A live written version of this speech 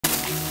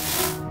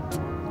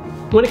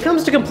When it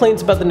comes to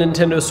complaints about the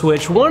Nintendo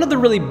Switch, one of the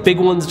really big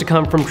ones to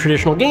come from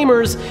traditional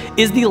gamers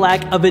is the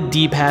lack of a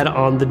D-pad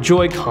on the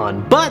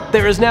Joy-Con. But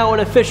there is now an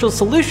official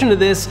solution to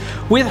this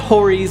with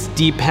Hori's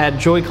Dpad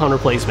Joy-con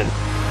replacement.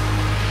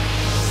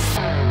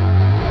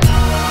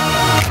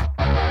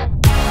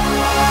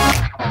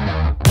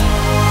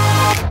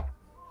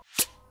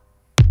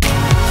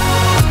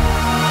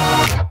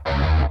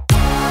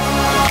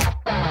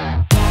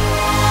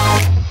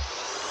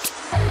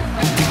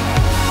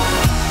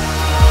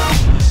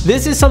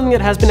 This is something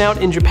that has been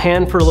out in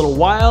Japan for a little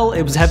while.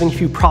 It was having a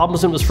few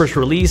problems when it was first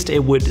released.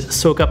 It would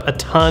soak up a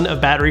ton of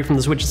battery from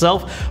the Switch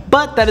itself,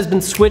 but that has been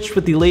switched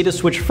with the latest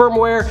Switch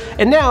firmware,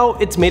 and now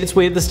it's made its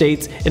way to the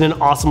States in an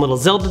awesome little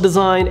Zelda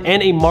design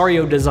and a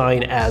Mario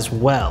design as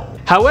well.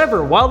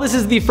 However, while this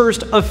is the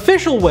first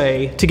official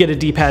way to get a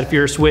D-pad for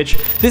your Switch,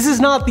 this is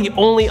not the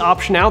only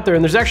option out there,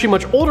 and there's actually a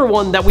much older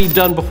one that we've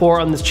done before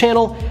on this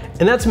channel,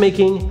 and that's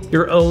making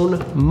your own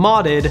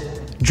modded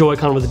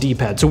Joy-Con with a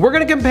D-pad. So we're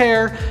going to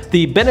compare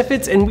the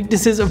benefits and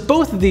weaknesses of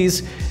both of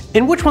these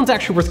and which one's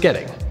actually worth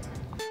getting.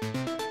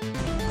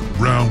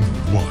 Round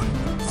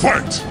 1.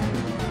 Fight!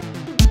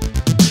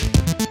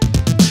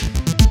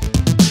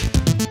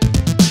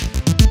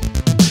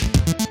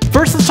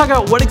 First, let's talk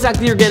about what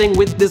exactly you're getting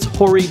with this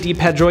Hori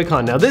Dpad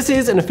Joy-Con. Now, this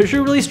is an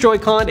officially released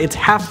Joy-Con. It's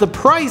half the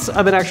price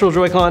of an actual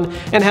Joy-Con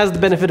and has the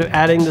benefit of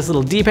adding this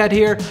little D-pad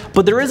here,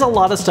 but there is a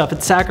lot of stuff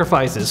it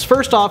sacrifices.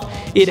 First off,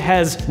 it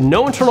has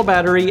no internal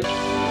battery.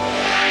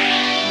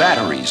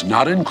 Batteries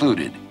not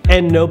included.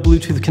 And no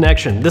Bluetooth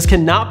connection. This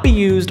cannot be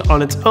used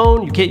on its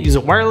own. You can't use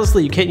it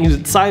wirelessly, you can't use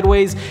it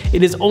sideways.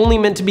 It is only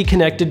meant to be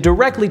connected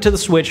directly to the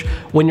Switch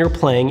when you're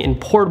playing in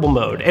portable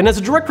mode. And as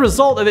a direct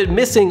result of it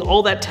missing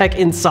all that tech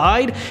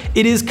inside,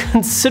 it is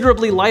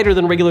considerably lighter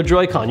than regular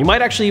Joy-Con. You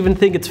might actually even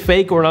think it's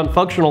fake or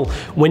non-functional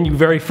when you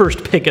very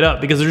first pick it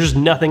up because there's just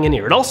nothing in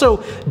here. It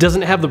also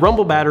doesn't have the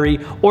rumble battery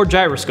or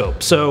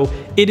gyroscope, so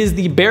it is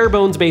the bare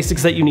bones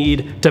basics that you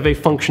need to have a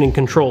functioning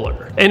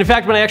controller. And in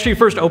fact, when I actually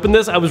first opened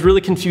this, I was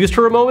really confused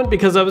for a moment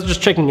because I was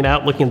just checking it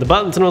out, looking at the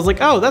buttons, and I was like,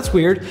 oh, that's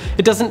weird.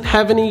 It doesn't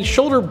have any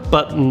shoulder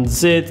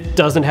buttons. It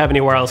doesn't have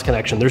any wireless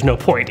connection. There's no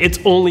point. It's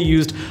only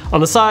used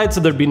on the side,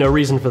 so there'd be no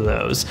reason for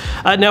those.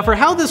 Now, for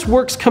how this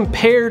works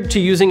compared to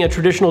using a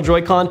traditional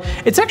Joy-Con,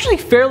 it's actually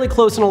fairly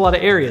close in a lot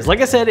of areas.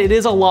 Like I said, it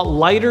is a lot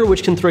lighter,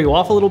 which can throw you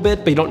off a little bit,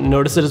 but you don't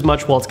notice it as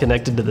much while it's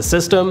connected to the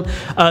system.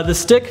 The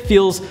stick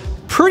feels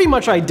pretty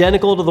much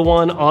identical to the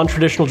one on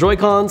traditional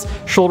Joy-Cons.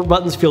 Shoulder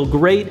buttons feel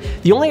great.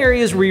 The only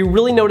areas where you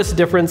really notice a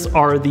difference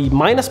are the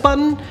minus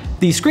button,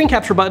 the screen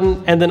capture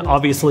button, and then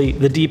obviously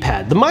the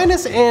D-pad. The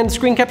minus and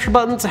screen capture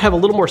buttons have a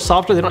little more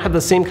softer. They don't have the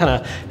same kind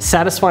of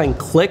satisfying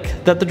click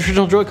that the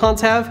traditional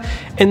Joy-Cons have.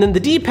 And then the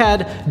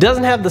D-pad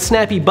doesn't have the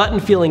snappy button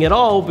feeling at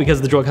all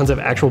because the Joy-Cons have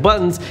actual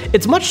buttons.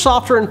 It's much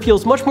softer and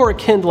feels much more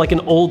akin to like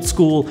an old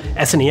school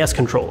SNES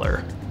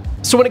controller.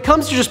 So when it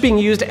comes to just being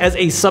used as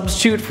a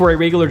substitute for a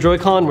regular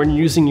Joy-Con when you're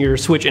using your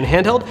Switch in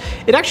handheld,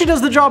 it actually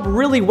does the job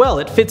really well.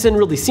 It fits in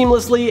really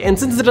seamlessly, and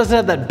since it doesn't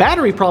have that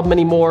battery problem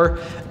anymore,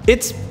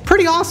 it's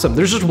pretty awesome.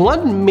 There's just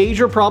one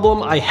major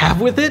problem I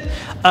have with it,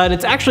 and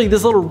it's actually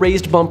this little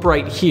raised bump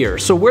right here.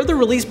 So where the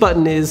release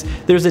button is,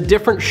 there's a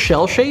different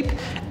shell shape,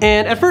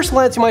 and at first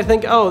glance you might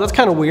think, oh, that's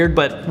kind of weird,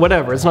 but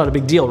whatever, it's not a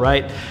big deal,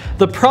 right?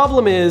 The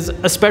problem is,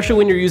 especially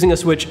when you're using a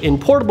Switch in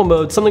portable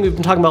mode, something we've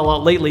been talking about a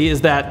lot lately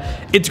is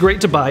that it's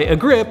great to buy a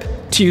grip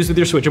to use with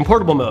your Switch in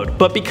portable mode,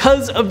 but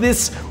because of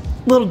this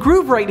little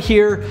groove right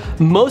here,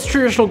 most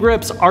traditional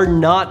grips are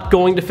not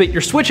going to fit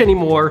your Switch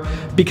anymore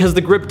because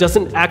the grip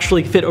doesn't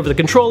actually fit over the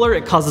controller.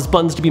 It causes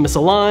buttons to be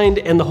misaligned,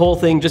 and the whole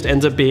thing just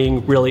ends up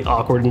being really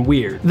awkward and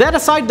weird. That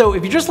aside though,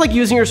 if you're just like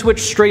using your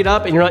Switch straight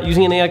up and you're not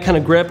using any kind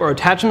of grip or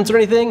attachments or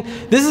anything,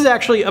 this is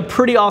actually a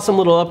pretty awesome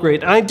little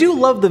upgrade. And I do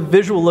love the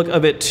visual look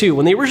of it too.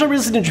 When they originally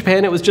released it in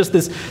Japan, it was just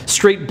this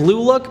straight blue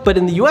look, but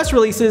in the US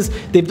releases,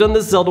 they've done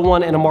this Zelda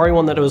one and a Mario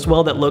one that as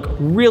well that look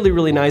really,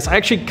 really nice. I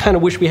actually kind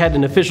of wish we had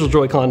an official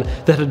Joy-Con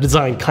that had a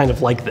design kind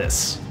of like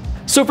this.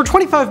 So for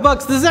 25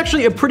 bucks, this is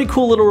actually a pretty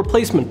cool little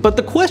replacement, but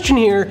the question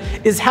here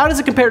is how does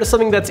it compare to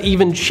something that's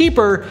even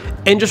cheaper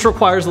and just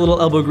requires a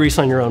little elbow grease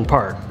on your own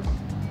part?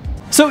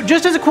 So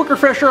just as a quick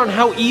refresher on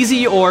how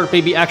easy, or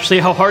maybe actually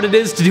how hard it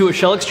is to do a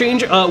shell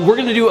exchange, we're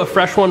going to do a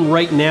fresh one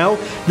right now.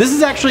 This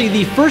is actually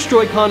the first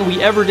Joy-Con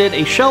we ever did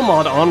a shell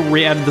mod on, where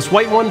we added this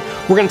white one.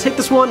 We're going to take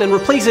this one and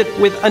replace it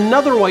with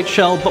another white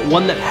shell, but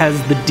one that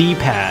has the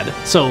D-pad.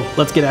 So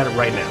let's get at it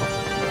right now.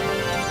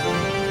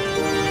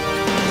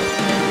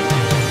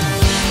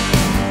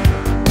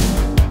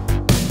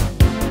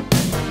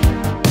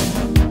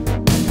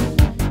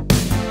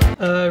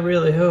 I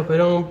really hope I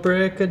don't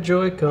break a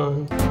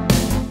Joy-Con.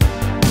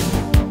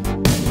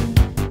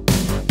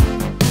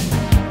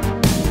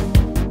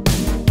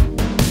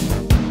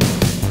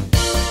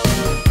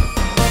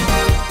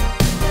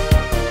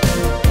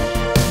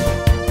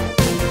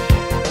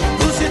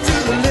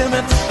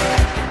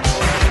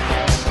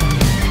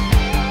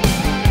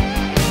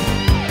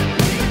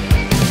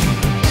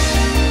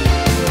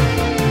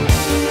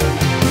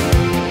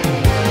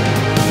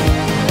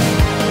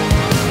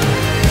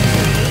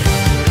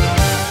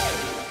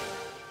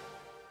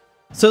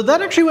 So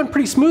that actually went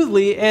pretty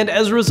smoothly, and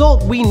as a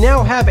result, we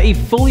now have a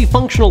fully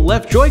functional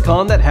left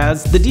Joy-Con that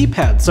has the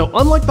D-pad. So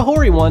unlike the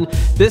Hori one,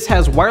 this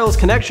has wireless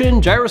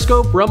connection,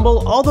 gyroscope,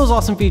 rumble, all those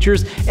awesome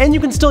features, and you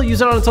can still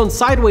use it on its own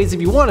sideways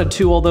if you wanted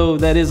to, although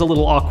that is a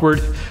little awkward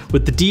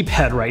with the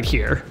D-pad right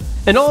here.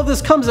 And all of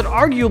this comes at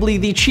arguably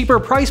the cheaper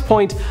price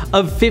point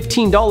of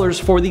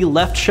 $15 for the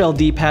left shell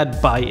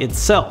D-pad by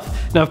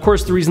itself. Now, of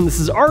course, the reason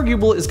this is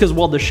arguable is because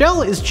while the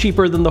shell is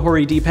cheaper than the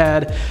Hori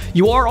D-pad,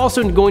 you are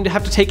also going to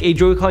have to take a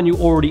Joy-Con you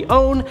already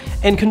own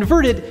and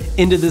convert it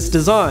into this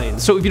design.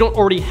 So if you don't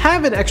already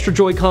have an extra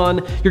Joy-Con,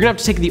 you're gonna have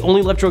to take the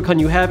only left Joy-Con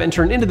you have and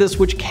turn it into this,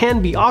 which can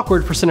be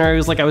awkward for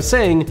scenarios like I was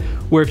saying,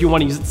 where if you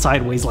want to use it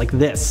sideways like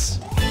this.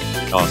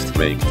 Cost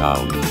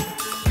breakdown.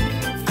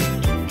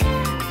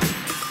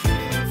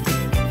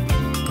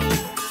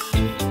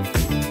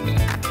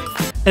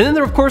 And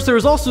then of course there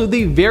is also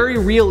the very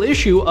real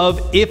issue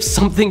of if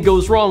something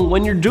goes wrong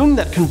when you're doing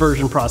that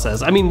conversion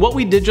process. I mean, what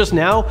we did just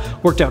now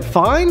worked out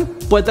fine,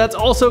 but that's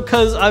also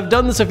because I've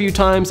done this a few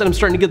times and I'm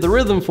starting to get the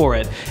rhythm for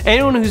it.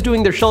 Anyone who's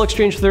doing their shell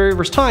exchange for the very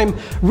first time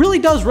really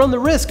does run the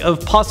risk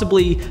of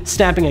possibly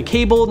snapping a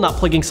cable, not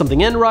plugging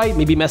something in right,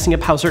 maybe messing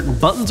up how certain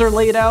buttons are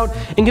laid out,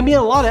 and can be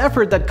a lot of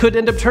effort that could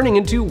end up turning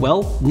into,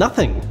 well,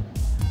 nothing.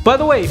 By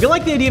the way, if you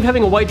like the idea of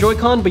having a white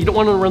Joy-Con, but you don't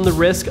want to run the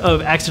risk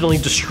of accidentally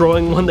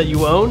destroying one that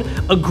you own,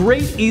 a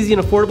great, easy, and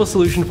affordable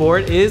solution for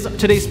it is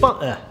today's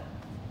sponsor,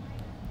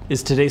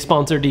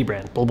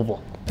 Dbrand, blah, blah, blah.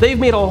 They've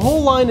made a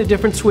whole line of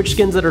different Switch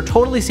skins that are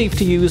totally safe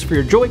to use for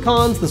your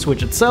Joy-Cons, the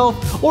Switch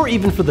itself, or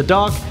even for the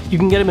dock. You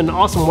can get them in an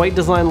awesome white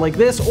design like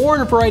this, or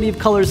in a variety of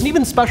colors, and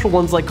even special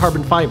ones like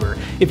carbon fiber.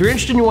 If you're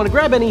interested and you want to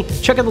grab any,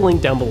 check out the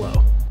link down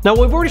below. Now,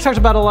 we've already talked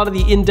about a lot of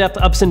the in-depth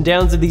ups and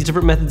downs of these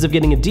different methods of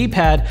getting a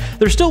D-pad.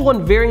 There's still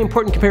one very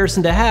important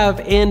comparison to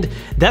have, and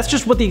that's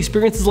just what the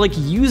experience is like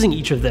using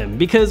each of them.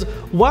 Because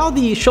while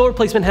the shell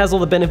replacement has all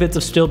the benefits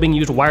of still being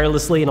used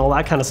wirelessly and all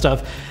that kind of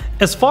stuff,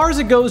 as far as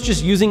it goes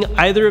just using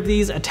either of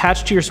these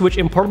attached to your Switch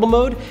in portable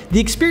mode, the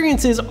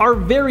experiences are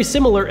very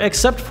similar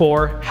except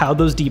for how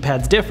those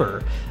D-pads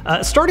differ.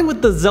 Starting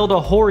with the Zelda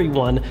Hori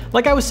one,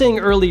 like I was saying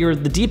earlier,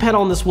 the D-pad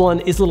on this one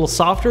is a little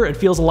softer. It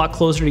feels a lot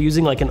closer to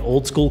using like an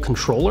old school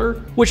controller,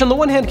 which on the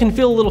one hand can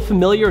feel a little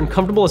familiar and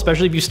comfortable,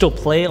 especially if you still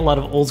play a lot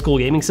of old school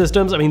gaming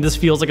systems. I mean, this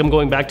feels like I'm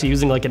going back to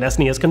using like an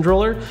SNES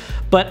controller,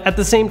 but at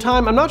the same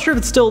time, I'm not sure if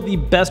it's still the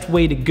best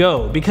way to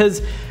go,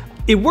 because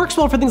it works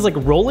well for things like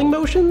rolling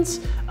motions,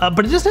 but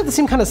it doesn't have the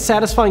same kind of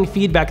satisfying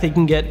feedback that you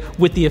can get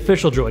with the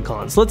official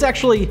Joy-Con. So let's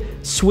actually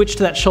switch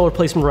to that shell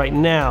replacement right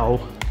now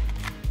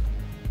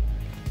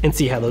and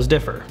see how those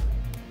differ.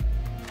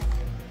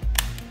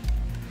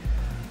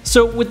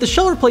 So with the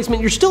shell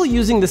replacement, you're still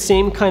using the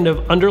same kind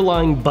of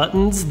underlying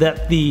buttons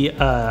that the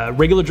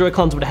regular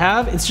Joy-Cons would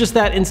have. It's just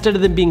that instead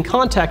of them being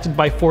contacted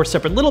by 4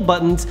 separate little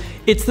buttons,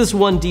 it's this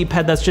one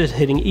D-pad that's just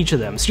hitting each of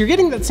them. So you're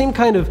getting that same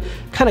kind of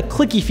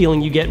clicky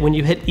feeling you get when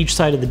you hit each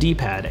side of the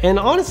D-pad. And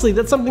honestly,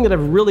 that's something that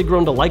I've really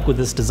grown to like with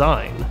this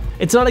design.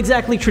 It's not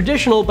exactly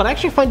traditional, but I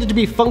actually find it to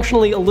be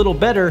functionally a little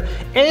better.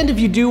 And if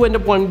you do end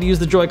up wanting to use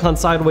the Joy-Con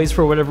sideways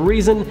for whatever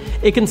reason,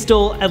 it can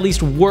still at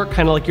least work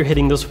kind of like you're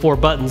hitting those 4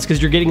 buttons,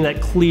 because you're getting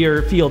that clear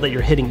feel that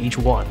you're hitting each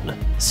one.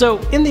 So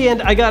in the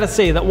end, I gotta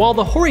say that while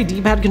the Hori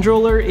D-pad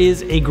controller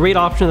is a great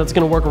option that's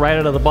gonna work right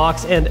out of the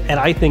box and at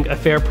I think a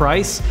fair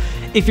price,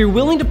 if you're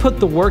willing to put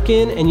the work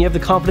in and you have the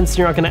confidence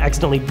you're not gonna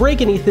accidentally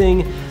break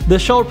anything, the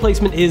shell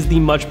replacement is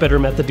the much better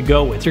method to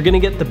go with. You're gonna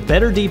get the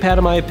better D-pad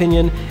in my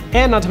opinion,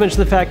 and not to mention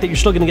the fact that you're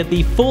still gonna get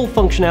the full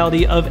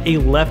functionality of a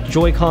left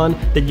Joy-Con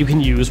that you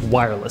can use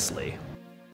wirelessly.